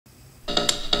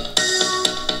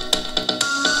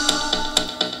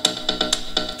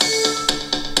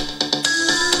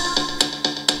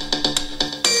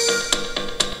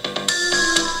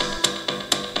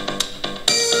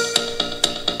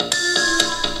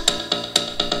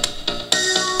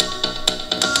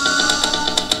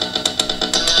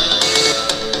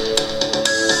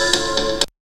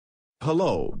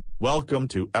Hello, welcome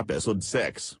to episode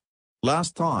 6.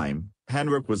 Last time,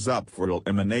 Henrik was up for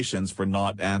eliminations for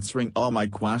not answering all my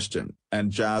questions, and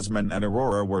Jasmine and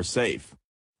Aurora were safe.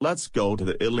 Let's go to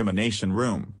the elimination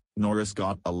room. Norris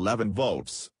got 11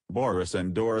 votes, Boris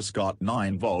and Doris got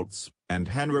 9 votes, and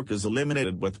Henrik is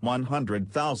eliminated with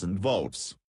 100,000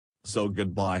 votes. So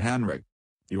goodbye Henrik.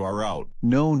 You are out.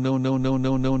 No.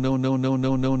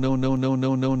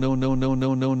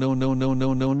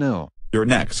 Your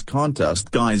next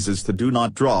contest, guys, is to do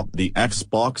not drop the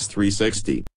Xbox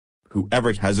 360.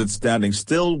 Whoever has it standing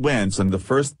still wins, and the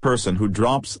first person who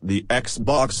drops the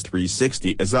Xbox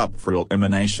 360 is up for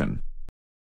elimination.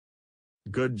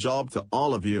 Good job to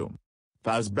all of you.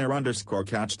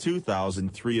 Fazbear_catch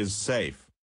 2003 is safe.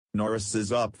 Norris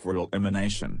is up for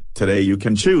elimination. Today you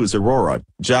can choose Aurora,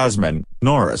 Jasmine,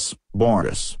 Norris,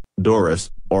 Boris,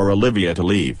 Doris, or Olivia to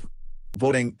leave.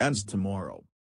 Voting ends tomorrow.